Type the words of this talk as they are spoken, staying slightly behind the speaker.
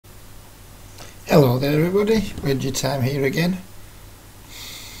Hello there everybody, Midget Time here again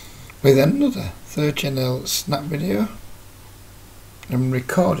with another 13L snap video. I'm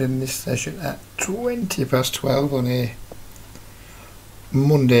recording this session at 12 on a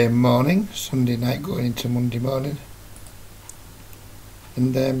Monday morning, Sunday night going into Monday morning,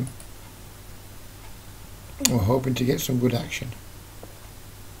 and we're hoping to get some good action.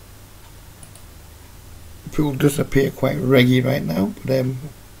 The pool does appear quite reggy right now, but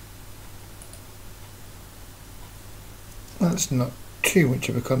that's not too much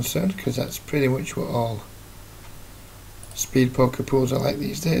of a concern because that's pretty much what all speed poker pools are like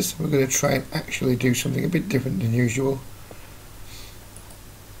these days. We're going to try and actually do something a bit different than usual.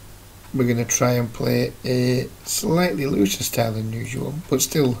 We're going to try and play a slightly looser style than usual, but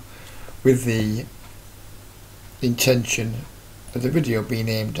still with the intention of the video being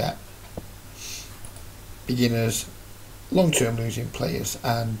aimed at beginners, long-term losing players,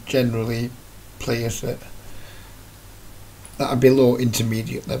 and generally players that are below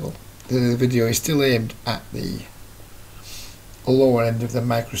intermediate level. The video is still aimed at the lower end of the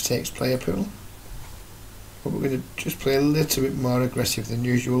micro stakes player pool, but we're going to just play a little bit more aggressive than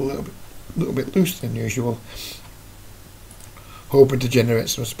usual, a little bit looser than usual, hoping to generate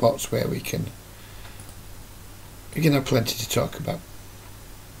some spots where we can have plenty to talk about.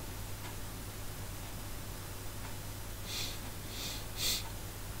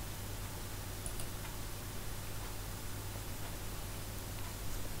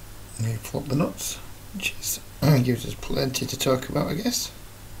 We flop the nuts, which gives us plenty to talk about, I guess.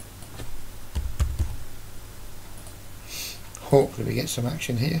 Hopefully we get some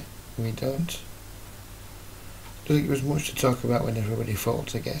action here. We don't. Doesn't give us much to talk about when everybody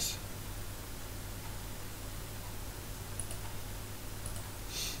folds, I guess.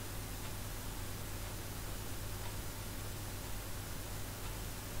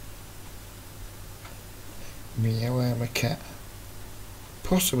 Meow, I'm a cat.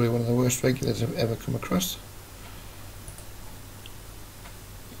 Possibly one of the worst regulars I've ever come across.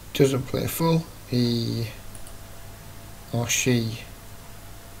 Doesn't play full. He or she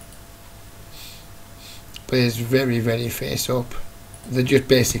plays very face up. They're just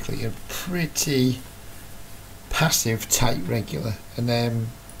basically a pretty passive tight regular, and they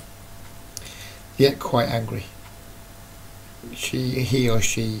get quite angry. He or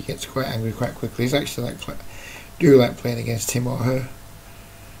she gets quite angry quite quickly. He's actually like playing against him or her.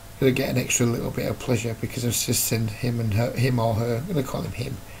 Gonna get an extra little bit of pleasure because of assisting him and her, him or her. I'm gonna call him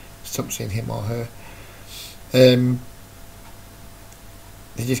him. Stop saying him or her. They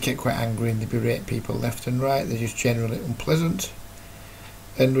just get quite angry and they berate people left and right. They're just generally unpleasant.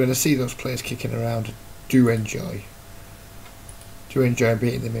 And when I see those players kicking around, I do enjoy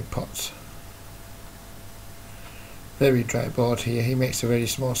beating them in pots. Very dry board here. He makes a very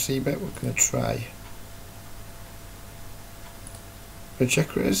small c bet. We're gonna try a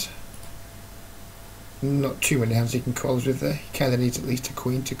check raise. Not too many hands he can call us with there. He kind of needs at least a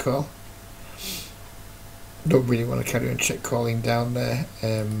queen to call. Don't really want to carry on check calling down there.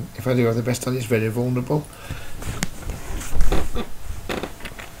 If I do have the best hand, it's very vulnerable.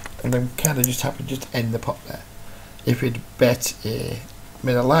 And I'm kind of just happy to just end the pot there. If he'd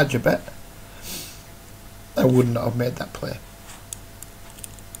made a larger bet, I would not have made that play.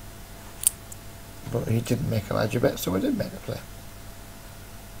 But he didn't make a larger bet, so I did make a play.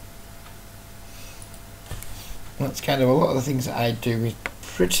 That's kind of a lot of the things that I do is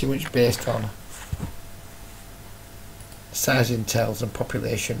pretty much based on size intels and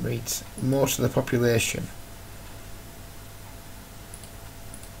population reads. Most of the population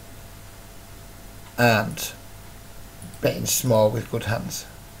and betting small with good hands.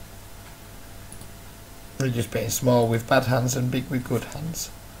 We're just betting small with bad hands and big with good hands.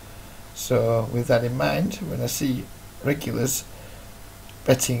 So with that in mind, when I see regulars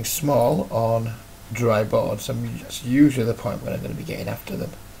betting small on dry boards, that's usually the point when I'm going to be getting after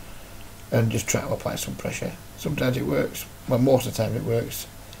them and just try to apply some pressure. Sometimes it works, well, most of the time it works,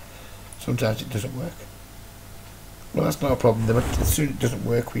 sometimes it doesn't work. Well, that's not a problem. As soon as it doesn't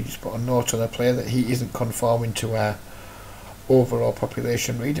work, we just put a note on the player that he isn't conforming to our overall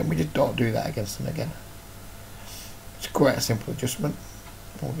population read, and we just don't do that against them again. It's quite a simple adjustment.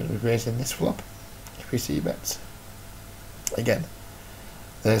 We're going to be raising this flop if we see bets. Again,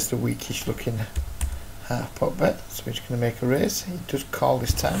 there's the weakish looking half pot bet, so we're just going to make a raise. He does call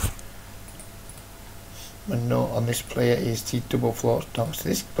this time. My note on this player is he double floats down, so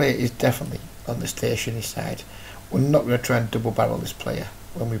this player is definitely on the stationary side. We're not going to try and double barrel this player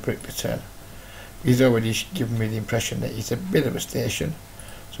when we break the turn. He's already given me the impression that he's a bit of a station,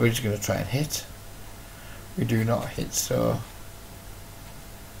 so we're just going to try and hit. We do not hit, so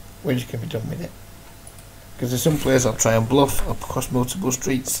we're just going to be done with it. Because there's some players I'll try and bluff across multiple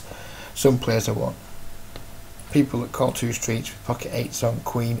streets, some players I won't. People that call 2 streets with pocket 8s on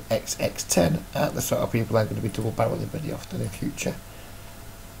Queen XX10 aren't the sort of people I'm going to be double barreling very often in future.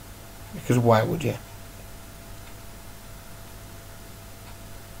 Because why would you?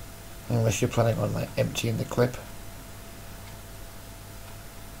 Unless you're planning on like emptying the clip.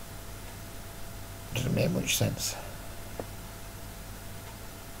 Doesn't make much sense.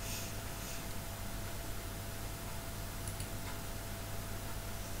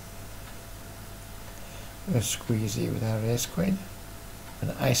 I'm going to squeeze here with our ace queen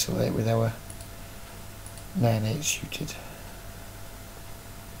and isolate with our 9-8 suited.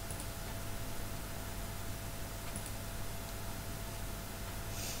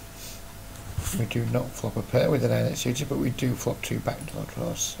 We do not flop a pair with the 9-8 suited, but we do flop 2 backdoor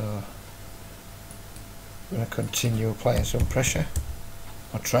draws, so we're going to continue applying some pressure,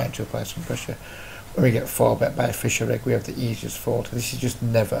 or trying to apply some pressure. When we get 4-bet by Fisher Egg, we have the easiest fold. This is just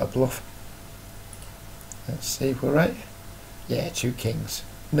never a bluff. Let's see if we're right. Yeah, 2 kings.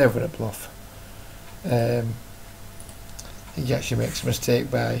 Never a bluff. He actually makes a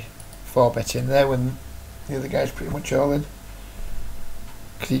mistake by 4-betting there when the other guy's pretty much all in.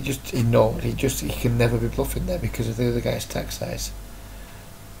 Because he can never be bluffing there because of the other guy's stack size.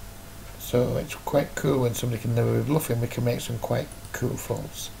 So it's quite cool when somebody can never be bluffing. We can make some quite cool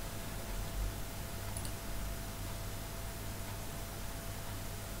folds.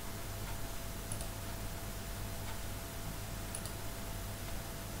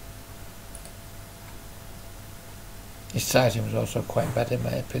 His sizing was also quite bad in my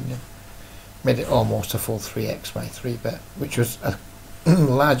opinion. Made it almost a full 3x my 3-bet, which was a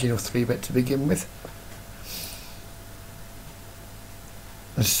large enough 3-bet to begin with.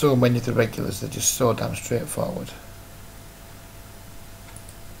 There's so many of the regulars, they're just so damn straightforward.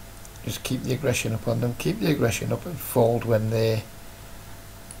 Just keep the aggression up on them, keep the aggression up and fold when they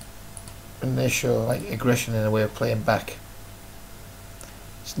show like aggression in a way of playing back.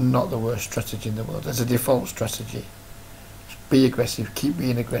 It's not the worst strategy in the world. It's a default strategy. Just be aggressive, keep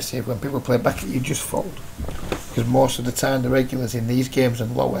being aggressive. When people play back at you, just fold. Because most of the time the regulars in these games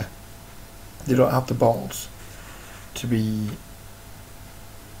and lower, they don't have the balls to be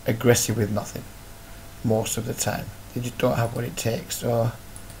aggressive with nothing. Most of the time. They just don't have what it takes. Or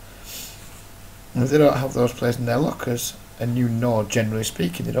if they don't have those players in their lockers, and generally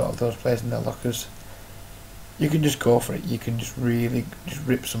speaking, they don't have those players in their lockers, you can just go for it. You can just really just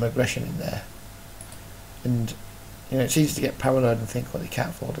rip some aggression in there. And it's easy to get paranoid and think, well, they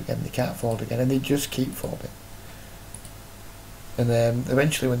can't fold again, and they just keep folding. And then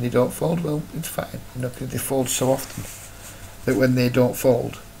eventually when they don't fold, well, it's fine, because they fold so often that when they don't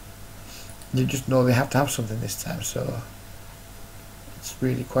fold, you just know they have to have something this time. So it's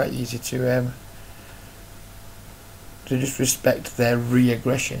really quite easy to just respect their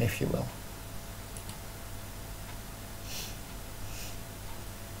re-aggression, if you will.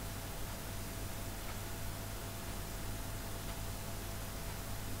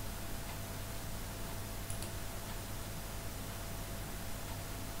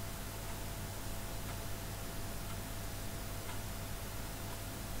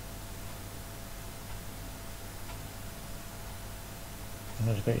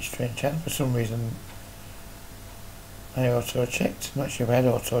 Another very strange hand. For some reason I auto-checked. I'm not sure if I had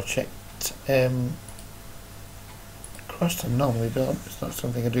auto-checked crossed. I normally don't. It's not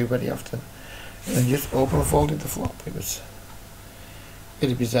something I do very often. And then just open folded the flop. It was a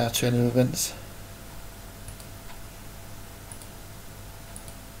really bizarre turn of events.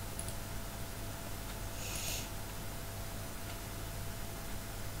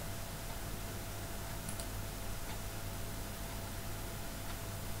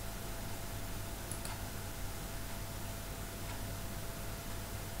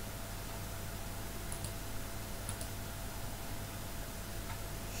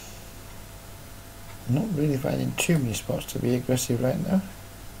 I'm not really finding too many spots to be aggressive right now.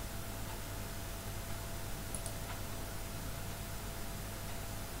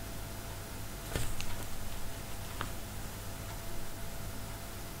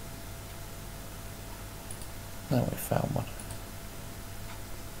 Now we found one.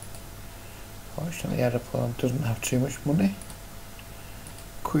 Fortunately our opponent doesn't have too much money.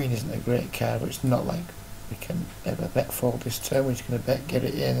 Queen isn't a great card, but it's not like we can ever bet fold this turn. We're just going to bet get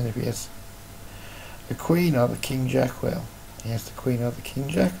it in, and if he has the Queen or the King Jack, well, he has the Queen or the King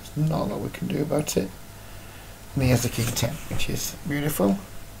Jack. There's not a lot we can do about it. And he has the King 10, which is beautiful.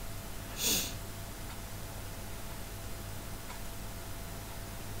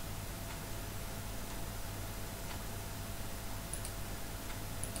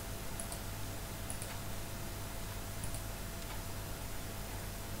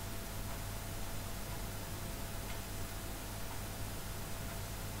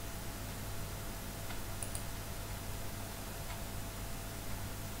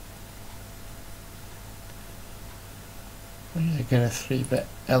 We're going to 3-bet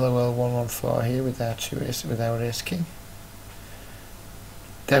LOL 114 here with our ace king.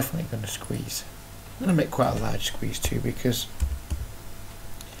 Definitely going to squeeze. I'm going to make quite a large squeeze too, because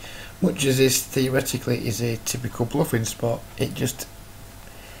much as this theoretically is a typical bluffing spot, it just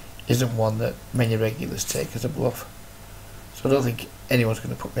isn't one that many regulars take as a bluff. So I don't think anyone's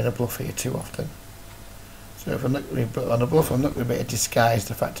going to put me in a bluff here too often. So if I'm not going to put on a bluff, I'm not going to be able to disguise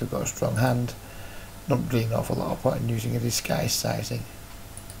the fact I've got a strong hand. Not really an awful lot of point in using a disguise sizing.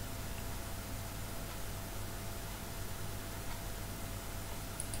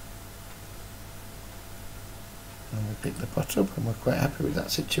 And we pick the pot up, and we're quite happy with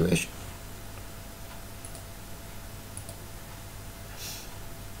that situation.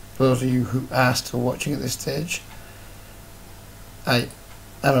 For those of you who are still watching at this stage, I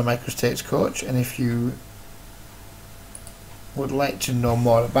am a microstates coach, and if you would like to know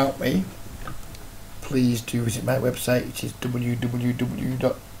more about me, please do visit my website, which is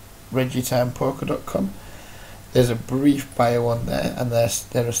www.reggitimepoker.com. There's a brief bio on there, and there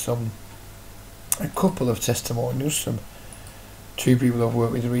are a couple of testimonials from 2 people I've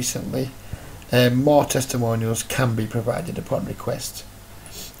worked with recently. More testimonials can be provided upon request.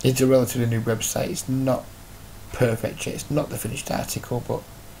 It's a relatively new website. It's not perfect yet. It's not the finished article, but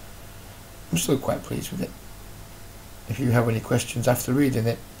I'm still quite pleased with it. If you have any questions after reading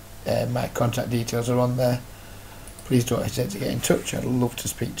it, my contact details are on there. Please don't hesitate to get in touch. I'd love to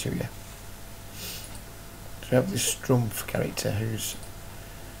speak to you. So we have this Strumpf character who's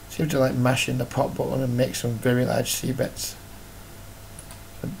seems to like mashing the pot button and make some very large c-bets.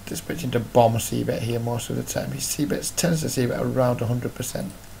 Expecting to bomb c-bet here most of the time. His c-bets tends to c-bet around 100%.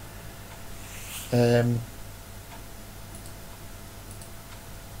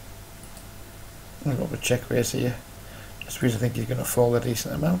 I've got a check raise here. I suppose I think he's going to fold a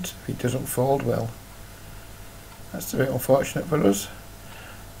decent amount. If he doesn't fold, well, that's a bit unfortunate for us.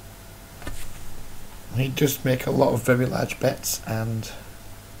 He does make a lot of very large bets, and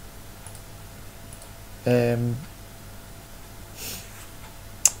I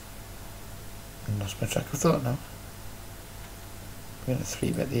lost my track of thought now. I'm going to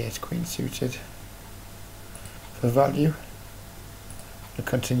 3-bet the ace queen suited for value. I'll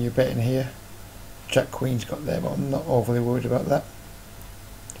continue betting here. Jack queen's got there, but I'm not overly worried about that.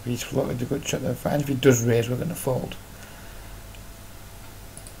 If he's floated a good shot, then fine. If he does raise, we're going to fold.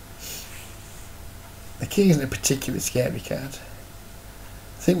 The king isn't a particularly scary card.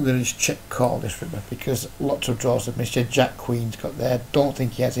 I think we're going to just check call this river, because lots of draws have missed. Jack queen's got there. Don't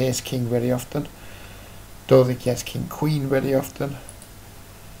think he has ace king very often. Don't think he has king queen very often.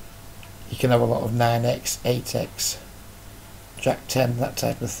 You can have a lot of 9x, 8x, Jack 10, that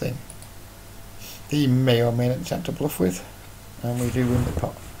type of thing. He may or may not attempt to bluff with, and we do win the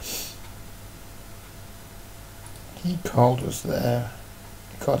pot. He called us there.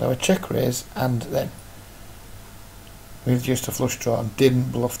 He called our check raise, and then with just a flush draw and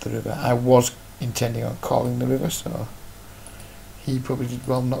didn't bluff the river. I was intending on calling the river, so he probably did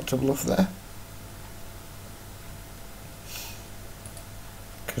well not to bluff there,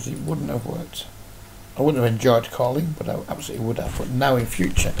 because it wouldn't have worked. I wouldn't have enjoyed calling, but I absolutely would have. But now in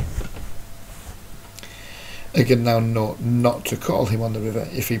future, I can now know not to call him on the river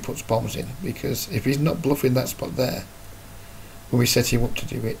if he puts bombs in, because if he's not bluffing that spot there when we set him up to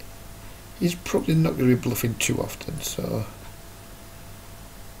do it, he's probably not going to be bluffing too often. So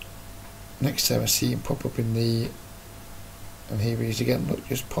next time I see him pop up in the, and here he is again, look,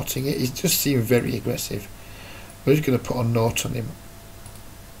 just potting it. He's just seemed very aggressive. We're just going to put a note on him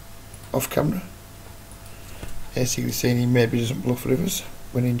off camera, basically saying he maybe doesn't bluff rivers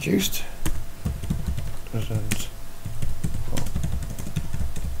when induced. Doesn't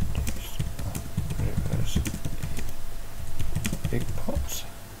rivers big pots.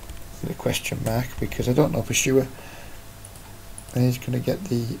 The question mark, because I don't know for sure. And he's going to get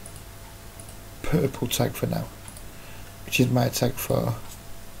the purple tag for now, which is my tag for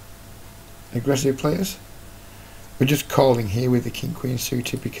aggressive players. We're just calling here with the king queen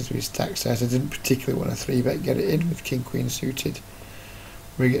suited because of his stack size. I didn't particularly want to 3-bet get it in with king queen suited.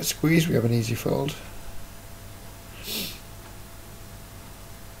 When we get squeezed, we have an easy fold.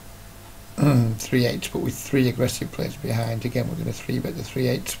 3-8, but with 3 aggressive players behind. Again, we're going to 3-bet the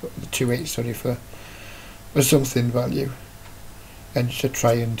 3-8, but the 2-8, sorry, for something value, and just to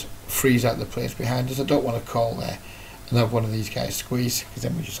try and freeze out the players behind us. I don't want to call there and have one of these guys squeeze, because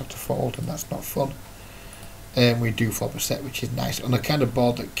then we just have to fold, and that's not fun. And we do flop a set, which is nice on a kind of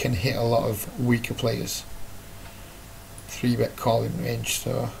board that can hit a lot of weaker players. 3-bet calling range,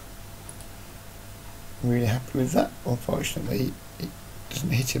 so I'm really happy with that. Unfortunately, it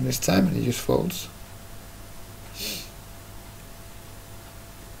doesn't hit him this time, and he just folds.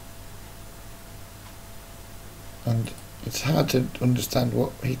 and it's hard to understand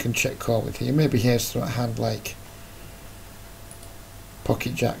what he can check call with here. Maybe he has a hand like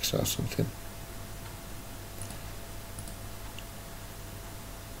pocket jacks or something.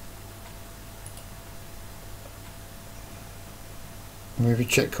 Maybe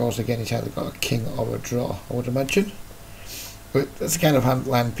check calls again, he's either got a king or a draw, I would imagine. But that's the kind of hand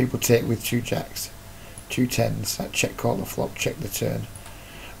line people take with two jacks, two tens, that check call the flop, check the turn.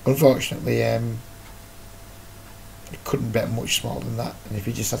 Unfortunately, you couldn't bet much smaller than that, and if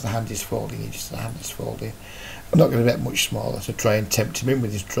he just has a hand he's folding, he just has a hand he's folding. I'm not going to bet much smaller to try and tempt him in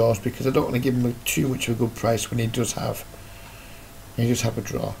with his draws, because I don't want to give him too much of a good price when he does have a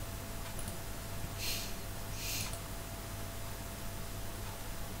draw.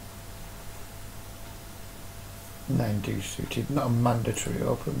 9 deuce suited, not a mandatory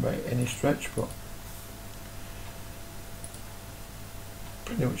open by any stretch, but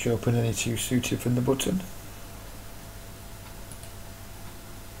pretty much open any 2 suited from the button.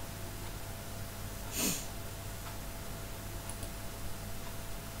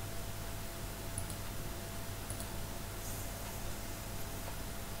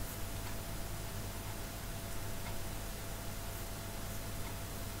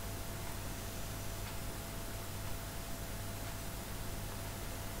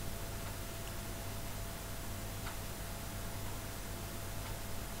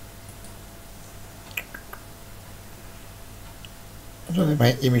 I don't think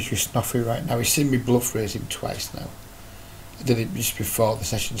my image is snuffy right now. He's seen me bluff raise him twice now. I did it just before the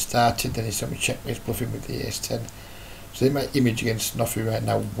session started, then he saw me check raise bluffing with the ace 10. So my image against snuffy right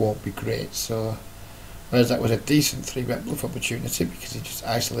now won't be great. So whereas that was a decent 3-bet bluff opportunity because he just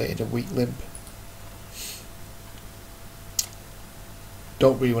isolated a weak limp.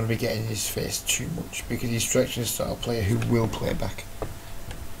 Don't really want to be getting in his face too much because he's stretching the sort of player who will play back.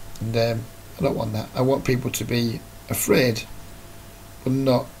 And I don't want that. I want people to be afraid, but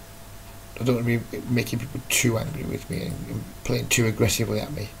not. I don't want to be making people too angry with me and playing too aggressively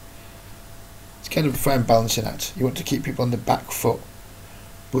at me. It's kind of a fine balancing act. You want to keep people on the back foot,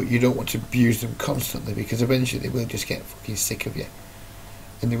 but you don't want to abuse them constantly because eventually they will just get fucking sick of you,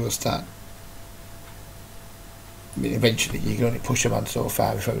 and they will start. I mean, eventually you can only push a man so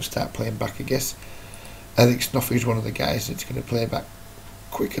far before they start playing back, I guess. I think Snuffy is one of the guys that's going to play back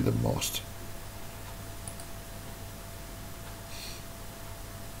quicker than most.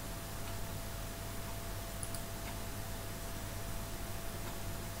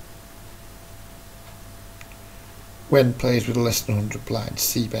 When players with less than 100 blinds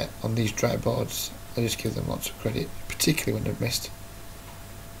c-bet on these dry boards, I just give them lots of credit, particularly when they've missed.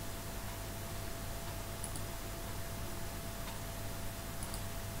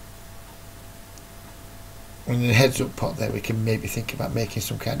 In the heads up pot there we can maybe think about making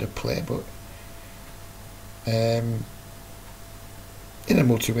some kind of play, but in a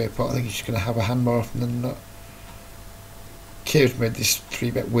multi-way pot I think he's just going to have a hand more often than not. Cave's made this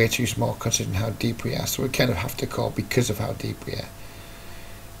 3-bet way too small considering how deep we are, so we kind of have to call because of how deep we are.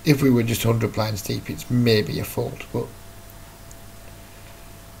 If we were just 100 blinds deep it's maybe a fold, but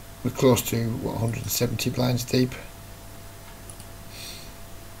we're close to what, 170 blinds deep.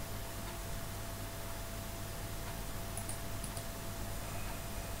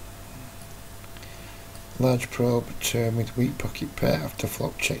 Large probe, turn with weak pocket pair after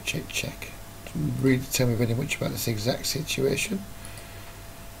flop, check, check, check. Doesn't really tell me very much about this exact situation.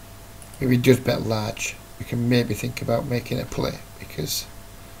 If he does bet large, we can maybe think about making a play because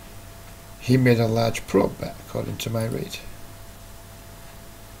he made a large probe bet according to my read.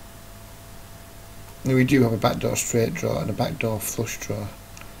 Now we do have a backdoor straight draw and a backdoor flush draw,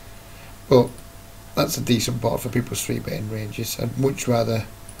 but that's a decent board for people's 3-betting ranges. I'd much rather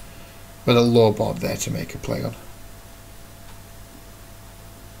with a low board there to make a play on.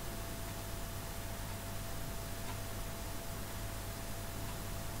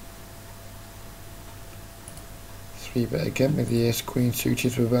 Three bet again with the ace queen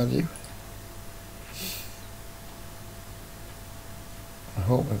suited for value. I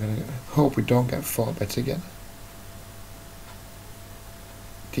hope we don't get 4-bet again.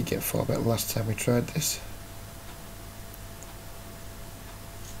 Did get 4-bet last time we tried this.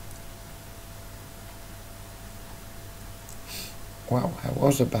 Wow, I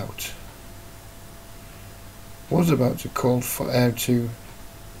was about to call for to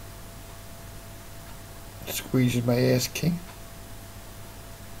squeeze my ace king.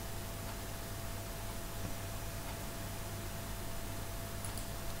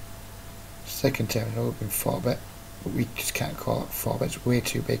 Second time it would have been 4-bet, but we just can't call it 4-bet, it's way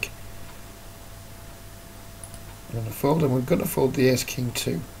too big. I'm going to fold, and we're going to fold the ace king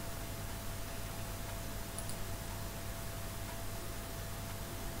too.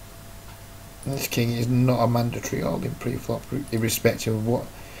 This king is not a mandatory all-in pre-flop, irrespective of what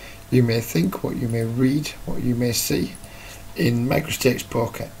you may think, what you may read, what you may see. In micro-stakes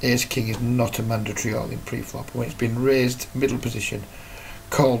poker, ace-king is not a mandatory all-in pre-flop. When it's been raised, middle position,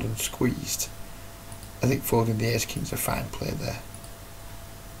 called and squeezed, I think folding the ace-king's a fine play there.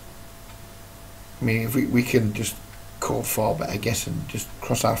 I mean, if we can just call 4-bet, I guess, and just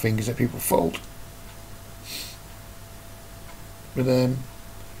cross our fingers that people fold. But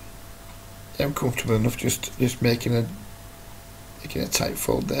I'm comfortable enough just making a tight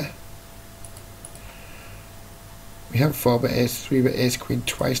fold there. We have 4-bet ace, 3-bet ace queen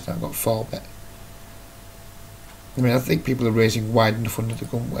twice now. I've got 4-bet. I mean, I think people are raising wide enough under the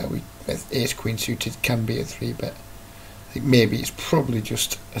gun where ace queen suited can be a 3-bet. I think maybe it's probably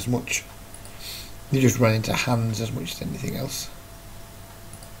just as much. You just run into hands as much as anything else.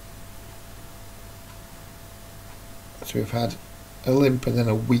 So we've had a limp and then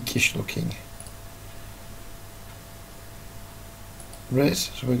a weakish looking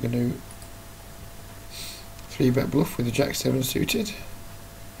raise. So we're going to 3-bet bluff with the jack-7 suited.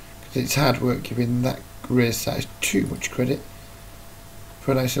 Because it's hard work giving that raise size too much credit.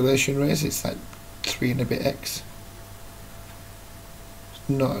 For an isolation raise, it's like 3 and a bit X.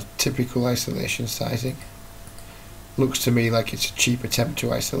 Not a typical isolation sizing. Looks to me like it's a cheap attempt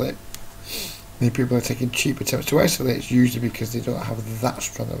to isolate. Many people are taking cheap attempts to isolate, it's usually because they don't have that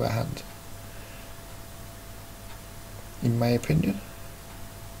strong of a hand, in my opinion.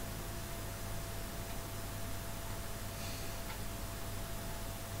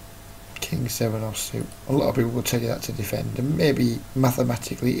 King 7 offsuit. A lot of people will tell you that to defend, and maybe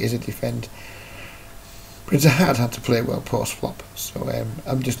mathematically it is a defend. But it's a hard hand to play well post flop, so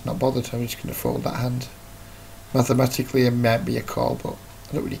I'm just not bothered. I'm just going to fold that hand. Mathematically, it might be a call, but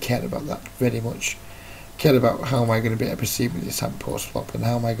I don't really care about that very much. I care about how am I going to be able to proceed with this hand post flop, and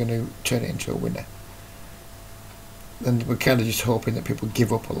how am I going to turn it into a winner. And we're kind of just hoping that people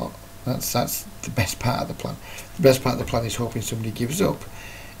give up a lot. That's the best part of the plan. The best part of the plan is hoping somebody gives up.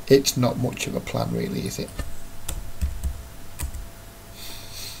 It's not much of a plan, really, is it?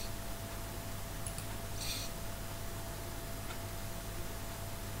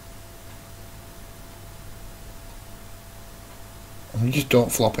 We just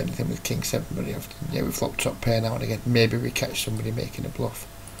don't flop anything with King 7 very often. Yeah, we flop top pair now and again. Maybe we catch somebody making a bluff.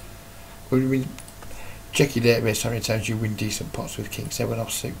 But we check your database how many times you win decent pots with King 7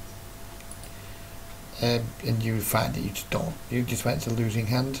 offsuit. And you find that you just don't. You just find it's a losing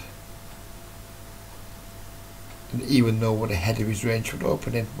hand. And even though we're ahead of his range for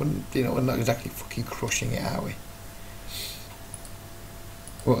opening, we're not exactly fucking crushing it, are we?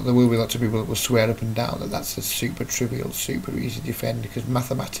 Well, there will be lots of people that will swear up and down that that's a super trivial, super easy defend, because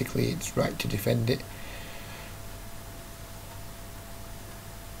mathematically it's right to defend it.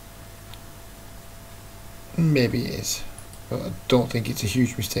 Maybe it is, but I don't think it's a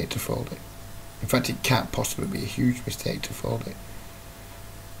huge mistake to fold it. In fact, it can't possibly be a huge mistake to fold it.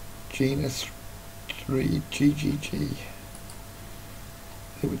 Gina 3, GGG.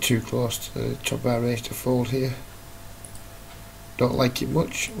 I think we're too close to the top of our range to fold here. Don't like it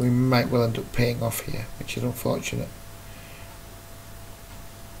much. We might well end up paying off here, which is unfortunate.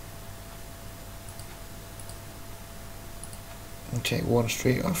 I'll take one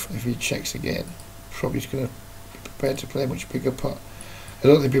straight off. If he checks again, probably just going to be prepared to play a much bigger pot. I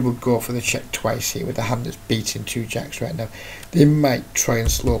don't think people go for the check twice here with a hand that's beating 2 jacks right now. They might try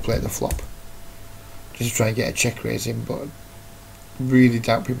and slow play the flop, just to try and get a check raise in, but I really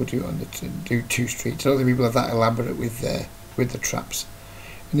doubt people do do 2 streets. I don't think people are that elaborate with the traps.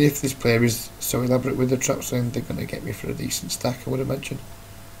 And if this player is so elaborate with the traps, then they're going to get me for a decent stack, I would imagine.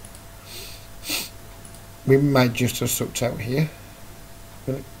 We might just have sucked out here.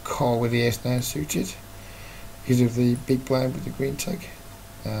 I'm going to call with the ace-9 suited because of the big blind with the green tag,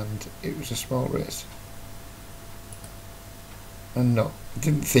 and it was a small raise. And no, I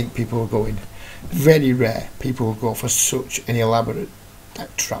didn't think people were going. Very rare people will go for such an elaborate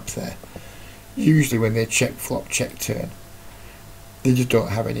trap there. Usually when they check flop, check turn, they just don't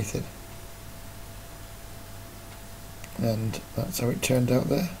have anything. And that's how it turned out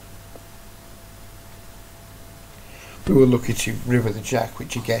there. We were lucky to river the jack,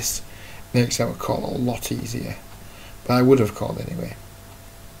 which I guess makes our call a lot easier. But I would have called anyway.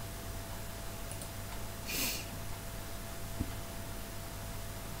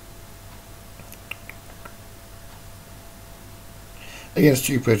 Against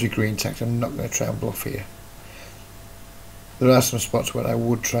 2 players with green tags, I'm not going to try and bluff here. There are some spots where I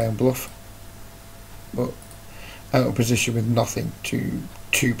would try and bluff, but out of position with nothing to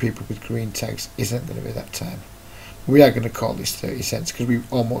 2 people with green tags isn't going to be that time. We are going to call this 30 cents because we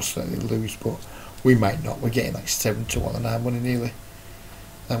almost certainly lose, but we might not. We're getting like 7 to 1 and 9 money nearly,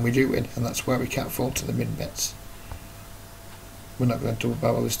 and we do win, and that's why we can't fall to the min bets. We're not going to double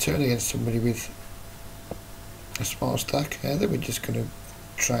barrel this turn against somebody with a small stack either. We're just going to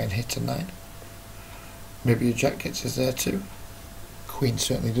try and hit a 9. Maybe a jack gets us there too. Queen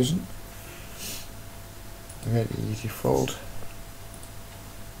certainly doesn't. Very easy fold.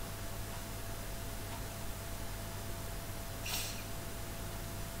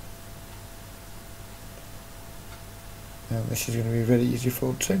 And this is going to be a very easy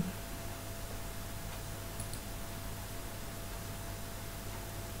fold too.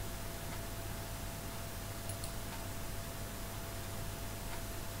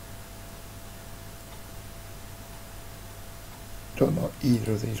 Don't know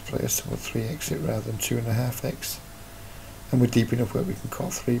either of these players, so we'll 3x it rather than 2.5x. And we're deep enough where we can call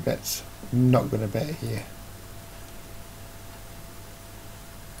 3 bets. Not going to bet here.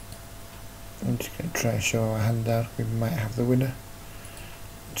 I'm just going to try and show our hand down. We might have the winner.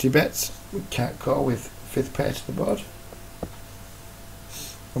 2 bets. We can't call with 5th pair to the board.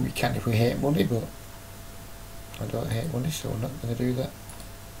 And we can if we hate money, but I don't hate money, so we're not going to do that.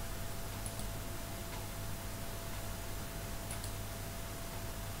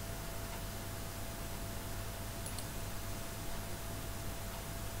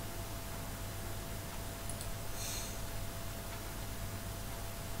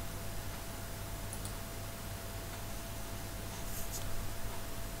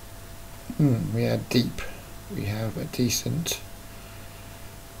 We are deep. We have a decent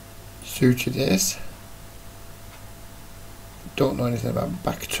suited ace. Don't know anything about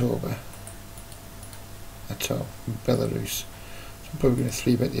Backtober at all. Belarus. So I'm probably going to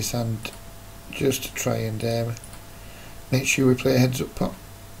 3-bet this hand just to try and make sure we play a heads up pot.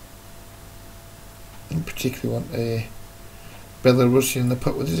 I particularly want a Belarusian in the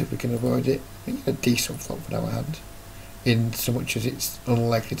pot with us if we can avoid it. We get a decent flop for our hand, in so much as it's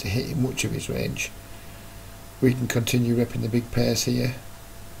unlikely to hit in much of his range. We can continue repping the big pairs here,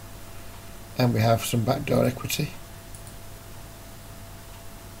 and we have some backdoor equity.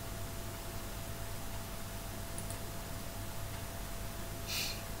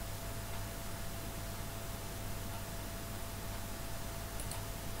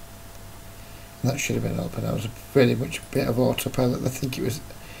 And that should have been open. That was very much a bit of autopilot. I think it was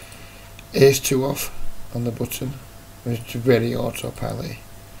ace 2 off on the button. It's very autopilot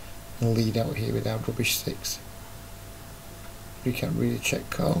and lead out here without rubbish 6. We can't really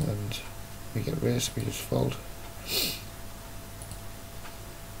check call and we get raised, we just fold.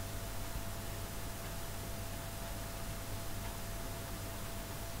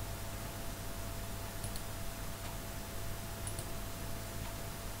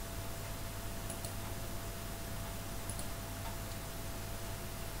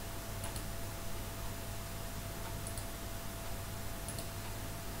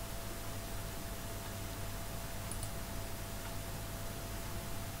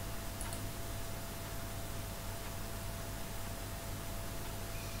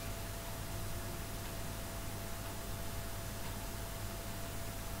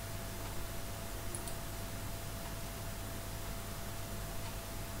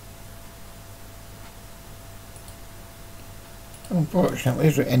 Unfortunately,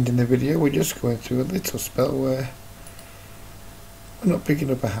 as we're ending the video, we're just going through a little spell where we're not picking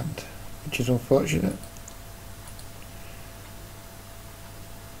up a hand, which is unfortunate.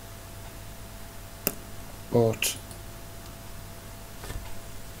 But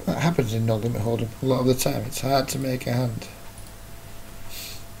that happens in no limit hold'em a lot of the time. It's hard to make a hand.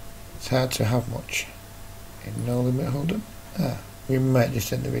 It's hard to have much in no limit hold'em. We might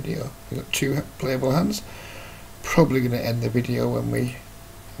just end the video. We've got 2 playable hands. Probably going to end the video when we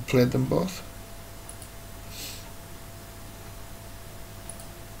have played them both.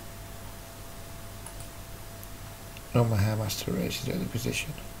 Omaha Master Race is out of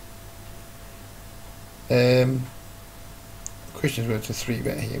position. Questions whether to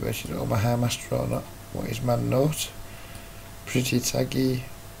 3-bet here versus Omaha Master or not. What is man note? Pretty taggy.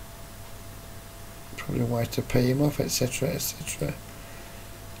 Probably wise to pay him off, etc, etc.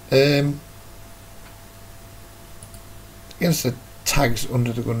 Against the tags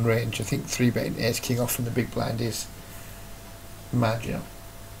under the gun range, I think 3-betting ace king off from the big blind is marginal.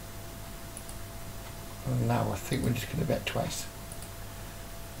 And now I think we're just going to bet twice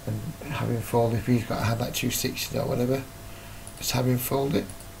and have him fold. If he's got a hand like 260 or whatever, just have him fold it.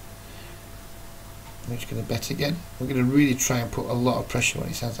 We're just going to bet again. We're going to really try and put a lot of pressure when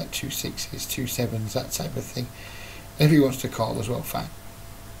he sounds like 260s, 2.7s, that type of thing. And if he wants to call as well, fine.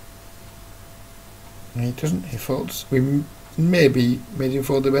 And he doesn't. He folds. We maybe made him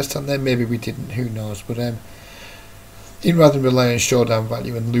fold the best hand there. Maybe we didn't. Who knows? But rather than rely on showdown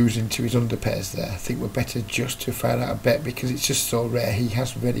value and losing to his underpairs there, I think we're better just to fire out a bet, because it's just so rare. He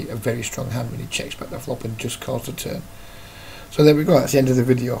has a very strong hand when he checks back the flop and just calls the turn. So there we go, that's the end of the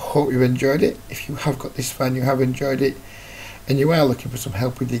video. Hope you've enjoyed it. If you have got this far and you have enjoyed it, and you are looking for some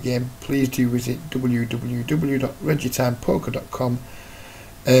help with the game, please do visit www.reggieTimePoker.com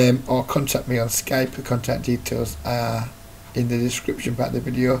or contact me on Skype. The contact details are in the description part of the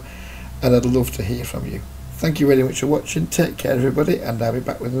video, and I'd love to hear from you. Thank you very much for watching. Take care everybody, and I'll be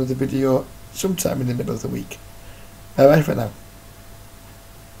back with another video sometime in the middle of the week. Bye bye for now.